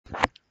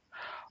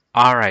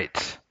All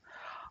right.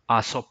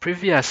 So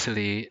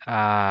previously,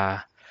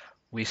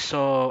 we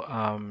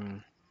saw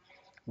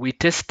we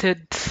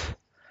tested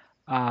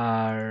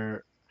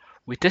our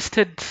we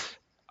tested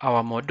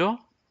our model.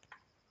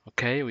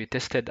 Okay, we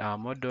tested our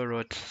model,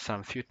 wrote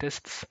some few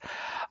tests,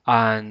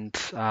 and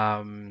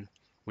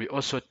we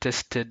also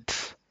tested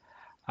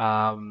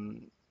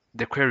um,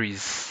 the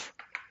queries.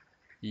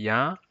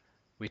 Yeah,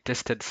 we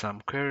tested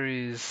some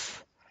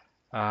queries.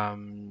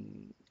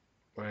 Um,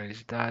 where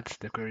is that?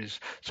 The queries.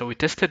 So we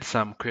tested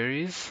some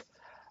queries.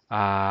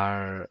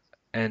 Uh,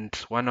 and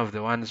one of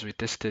the ones we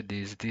tested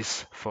is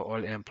this for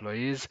all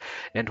employees.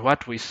 And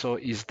what we saw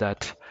is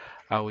that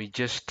we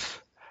just,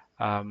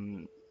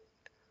 um,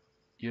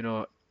 you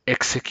know,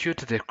 execute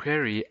the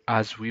query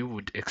as we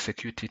would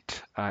execute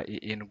it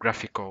in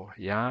graphical,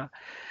 yeah,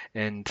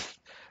 and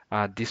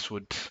this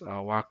would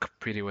work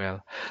pretty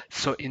well.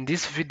 So in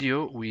this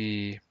video,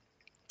 we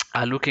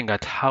are looking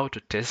at how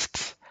to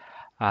test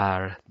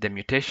the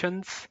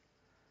mutations.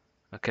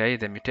 Okay,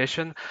 the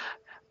mutation.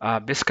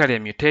 Basically, a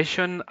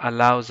mutation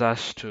allows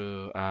us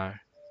to,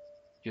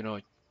 you know,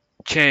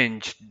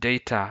 change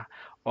data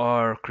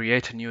or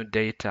create new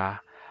data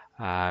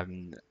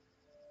um,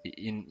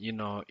 in, you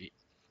know,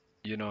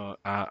 in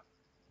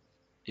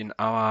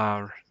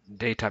our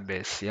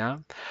database. Yeah.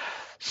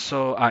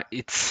 So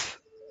it's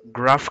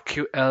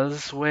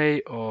GraphQL's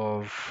way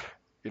of,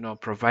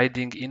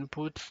 providing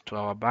input to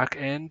our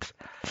backend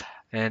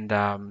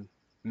and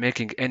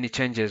making any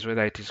changes,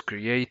 whether it is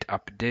create,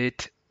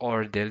 update,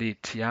 or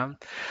delete. Yeah.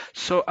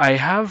 So I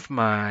have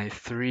my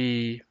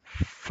three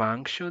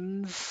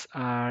functions.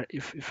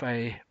 If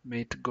I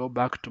may go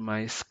back to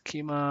my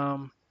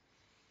schema,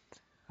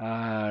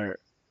 where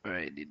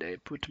did I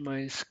put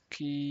my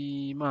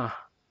schema?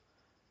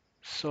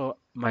 So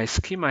my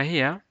schema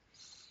here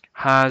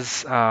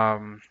has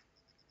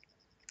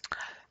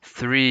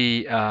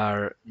three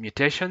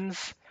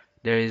mutations.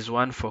 There is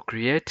one for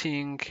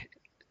creating,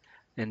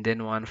 and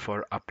then one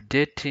for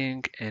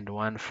updating, and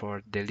one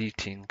for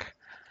deleting.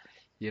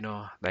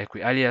 Like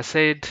we earlier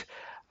said,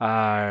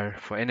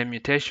 for any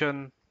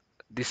mutation,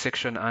 this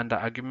section under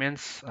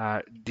arguments,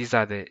 these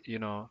are the,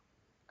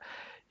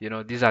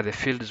 these are the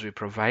fields we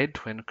provide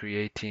when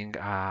creating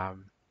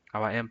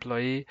our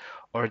employee,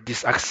 or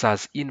this acts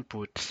as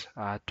input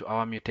to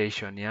our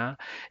mutation, yeah.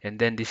 And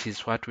then this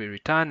is what we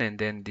return, and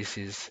then this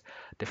is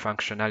the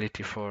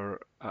functionality for,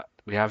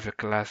 we have a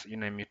class, a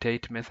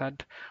mutate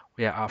method,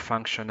 where our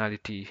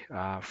functionality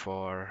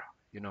for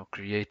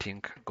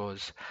creating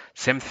goes.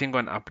 Same thing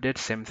on update,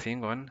 same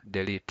thing on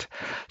delete.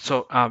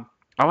 So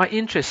our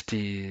interest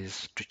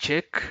is to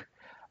check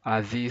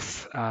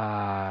these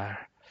to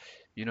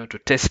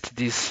test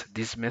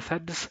these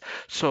methods.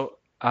 So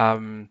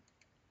our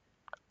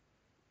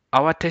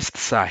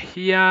tests are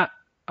here,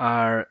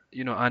 are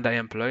under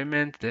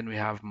employment. Then we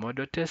have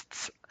model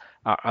tests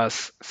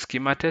as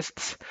schema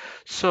tests.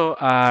 So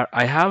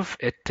I have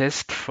a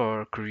test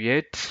for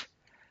create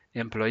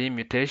employee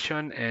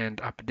mutation and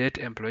update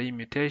employee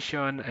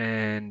mutation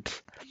and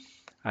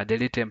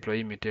delete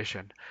employee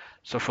mutation.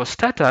 So for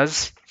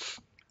starters,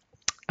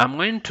 I'm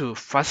going to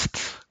first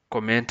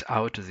comment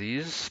out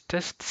these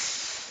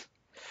tests.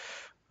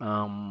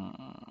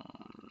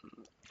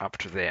 Up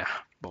to there.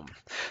 Boom.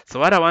 So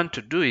what I want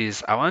to do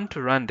is I want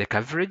to run the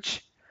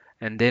coverage,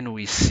 and then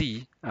we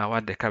see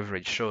what the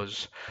coverage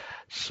shows.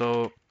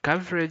 So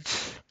coverage,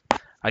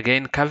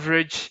 again,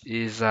 coverage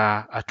is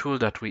a tool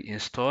that we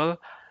install.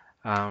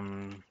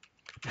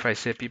 If I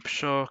say pip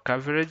show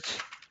coverage,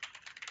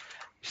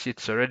 see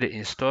it's already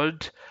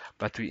installed,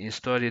 but we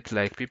install it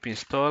like pip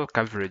install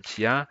coverage.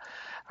 Yeah,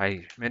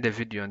 I made a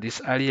video on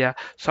this earlier.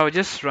 So I'll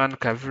just run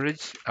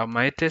coverage,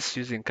 my test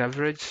using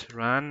coverage,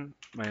 run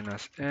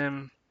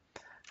 -m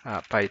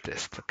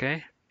Pytest.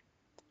 Okay,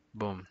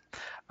 boom.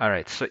 All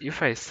right, so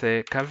if I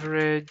say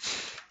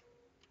coverage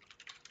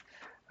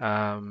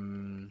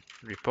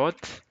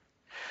report,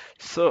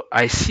 so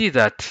I see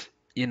that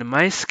in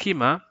my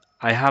schema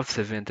I have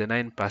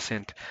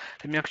 79%.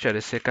 Let me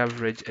actually say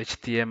coverage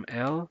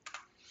HTML,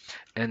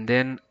 and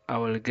then I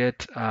will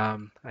get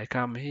I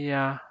come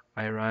here,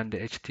 I run the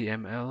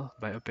HTML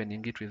by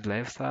opening it with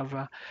live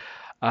server.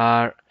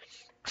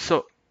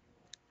 So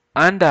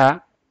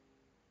under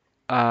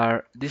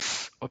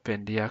this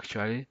opened here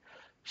actually.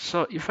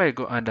 So if I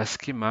go under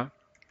schema,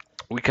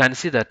 we can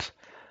see that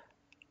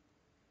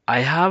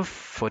I have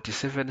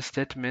 47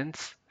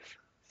 statements,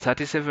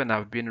 37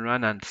 have been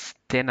run, and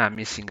 10 are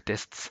missing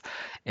tests.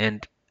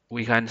 And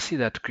we can see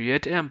that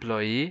create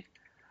employee,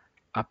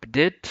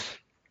 update,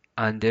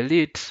 and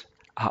delete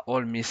are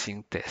all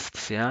missing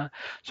tests. Yeah.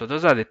 So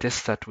those are the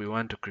tests that we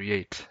want to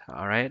create.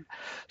 All right.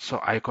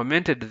 So I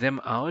commented them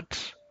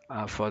out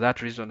for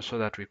that reason, so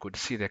that we could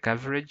see the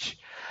coverage.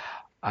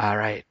 All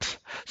right.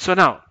 So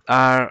now,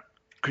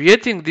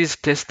 creating these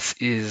tests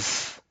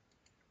is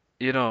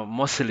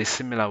mostly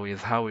similar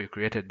with how we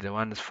created the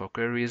ones for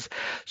queries.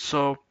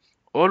 So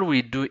all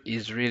we do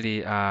is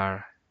really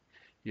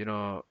you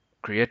know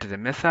create the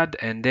method,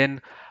 and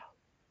then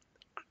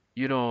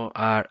you know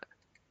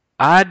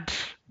add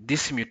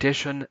this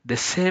mutation the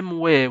same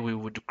way we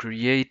would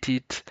create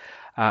it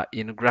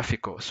in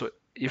graphical. So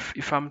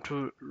if I'm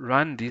to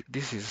run this,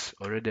 this is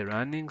already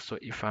running. So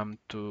if I'm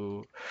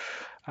to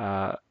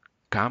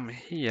come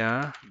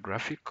here,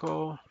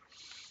 graphical.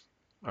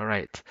 All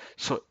right.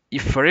 So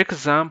if, for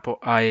example,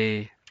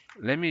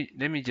 let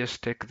me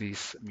just take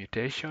this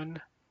mutation.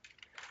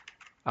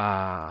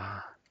 Uh,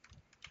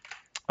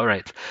 all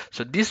right.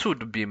 So this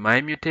would be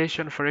my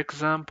mutation, for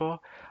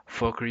example,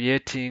 for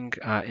creating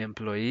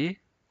employee.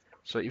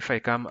 So if I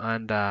come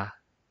under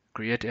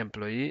create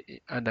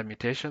employee under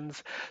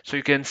mutations, so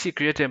you can see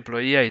create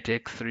employee, I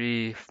take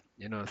three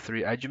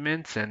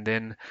arguments and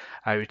then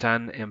I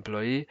return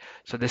employee.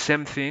 So the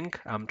same thing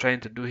I'm trying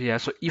to do here.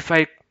 So if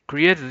I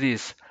create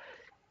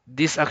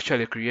this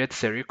actually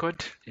creates a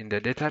record in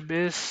the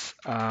database.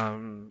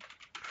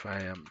 If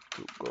I am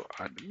to go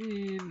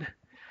admin,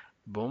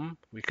 boom,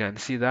 we can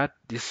see that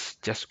this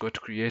just got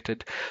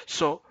created.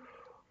 So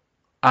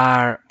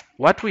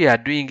what we are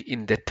doing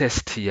in the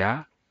test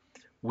here,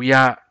 we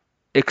are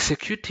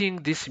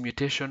executing this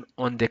mutation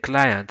on the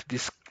client.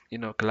 This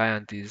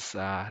client is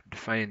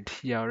defined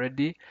here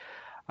already,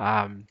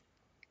 um,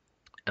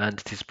 and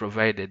it is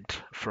provided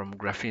from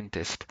graphene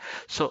test.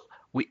 So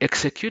we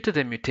execute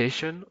the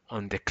mutation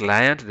on the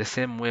client the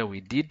same way we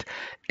did,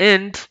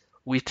 and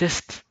we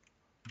test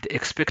the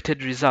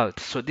expected result.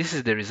 So this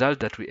is the result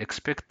that we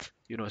expect,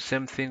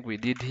 same thing we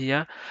did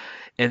here.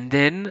 And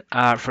then,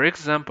 for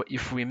example,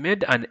 if we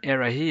made an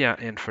error here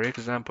and, for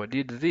example,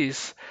 did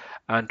this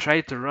and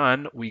try to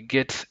run, we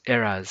get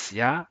errors,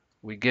 yeah?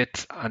 We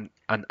get an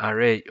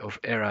array of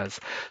errors.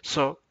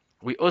 So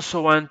we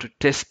also want to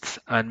test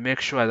and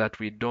make sure that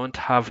we don't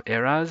have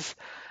errors.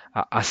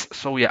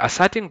 So we are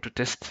asserting to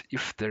test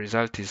if the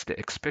result is the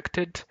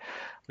expected,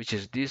 which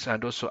is this,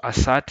 and also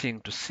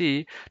asserting to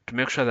see to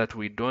make sure that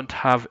we don't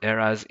have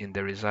errors in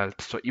the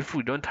result. So if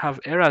we don't have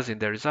errors in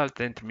the result,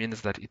 then it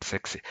means that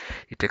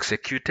it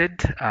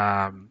executed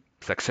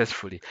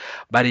successfully.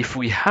 But if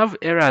we have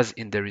errors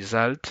in the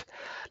result,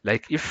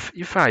 like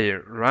if I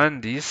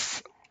run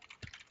this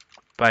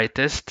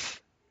Pytest,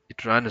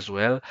 it runs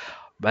well.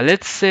 But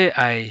let's say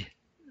I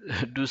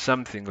do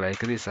something like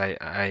this.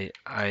 I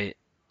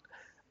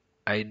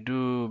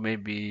do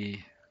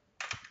maybe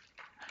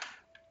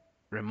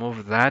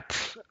remove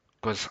that,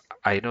 because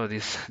I know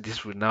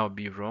this would now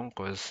be wrong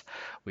because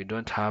we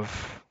don't have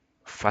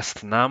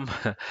fast num.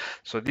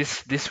 So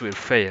this will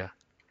fail.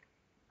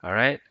 All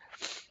right.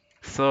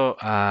 So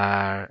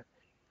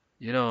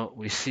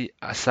we see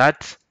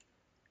assert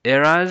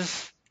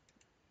errors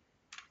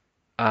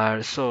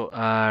are so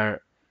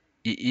are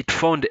it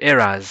found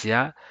errors,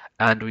 yeah,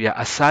 and we are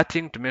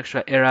asserting to make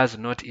sure errors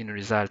not in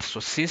results. So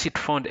since it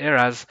found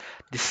errors,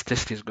 this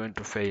test is going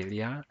to fail,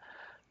 yeah.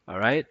 All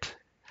right.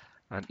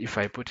 And if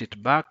I put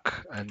it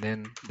back and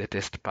then the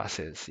test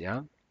passes,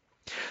 yeah.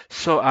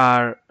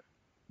 So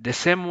the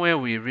same way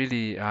we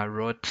really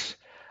wrote,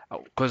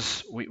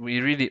 because we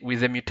really,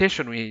 with the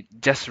mutation, we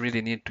just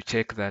really need to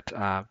check that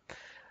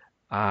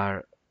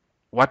our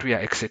what we are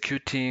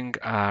executing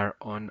are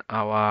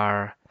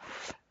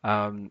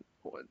um,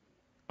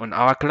 on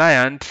our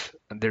client,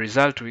 and the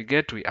result we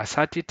get, we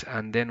assert it,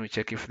 and then we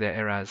check if there are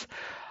errors.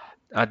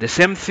 The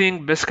same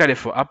thing basically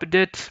for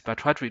update,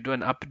 but what we do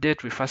on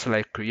update, we first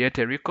like create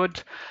a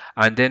record,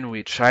 and then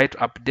we try to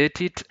update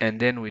it, and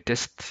then we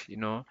test,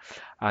 the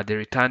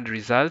returned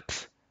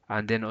result,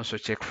 and then also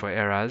check for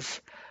errors.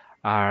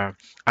 And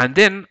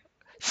then,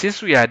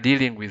 since we are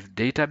dealing with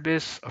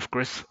database, of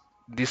course,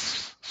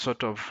 this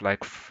sort of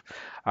like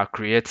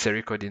creates a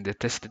record in the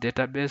test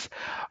database.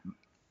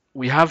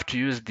 We have to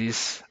use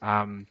this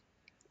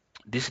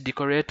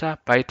decorator,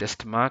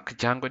 Pytest mark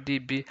Django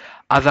DB,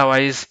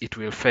 otherwise it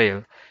will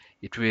fail.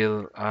 It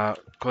will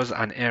cause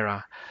an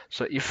error.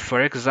 So if,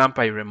 for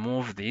example, I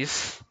remove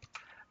this,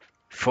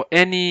 for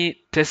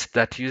any test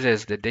that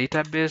uses the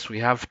database, we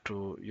have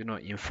to,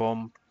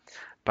 inform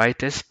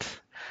Pytest.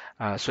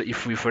 So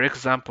if we, for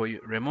example,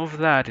 remove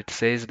that, it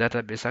says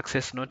database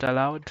access not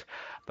allowed.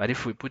 But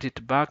if we put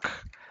it back,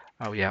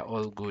 we are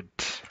all good.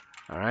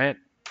 All right.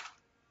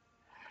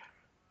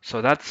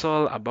 So that's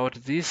all about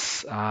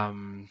this.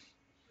 All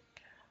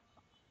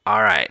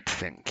right.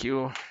 Thank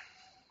you.